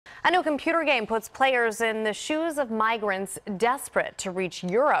A new computer game puts players in the shoes of migrants desperate to reach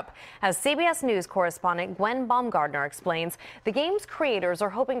Europe. As CBS News correspondent Gwen Baumgardner explains, the game's creators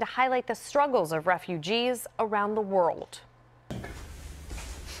are hoping to highlight the struggles of refugees around the world.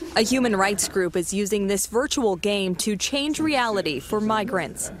 A human rights group is using this virtual game to change reality for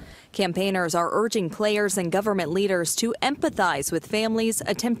migrants. Campaigners are urging players and government leaders to empathize with families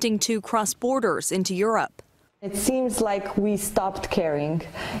attempting to cross borders into Europe. It seems like we stopped caring.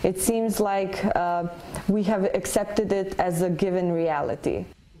 It seems like we have accepted it as a given reality.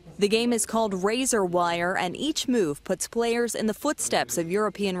 The game is called Razor Wire, and each move puts players in the footsteps of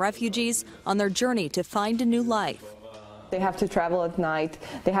European refugees on their journey to find a new life. They have to travel at night.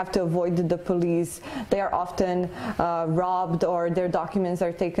 They have to avoid the police. They are often robbed, or their documents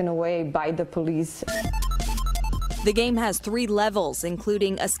are taken away by the police. The game has 3 levels,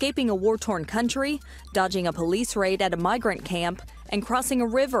 including escaping a war-torn country, dodging a police raid at a migrant camp, and crossing a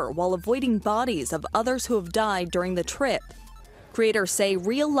river while avoiding bodies of others who have died during the trip. Creators say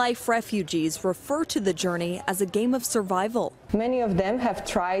real-life refugees refer to the journey as a game of survival. Many of them have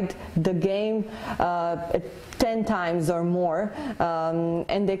tried the game 10 times or more,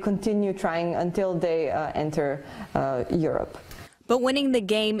 and they continue trying until they enter Europe. But winning the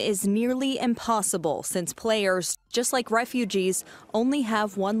game is nearly impossible since players, just like refugees, only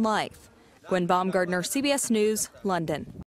have one life. Gwen Baumgardner, CBS News, London.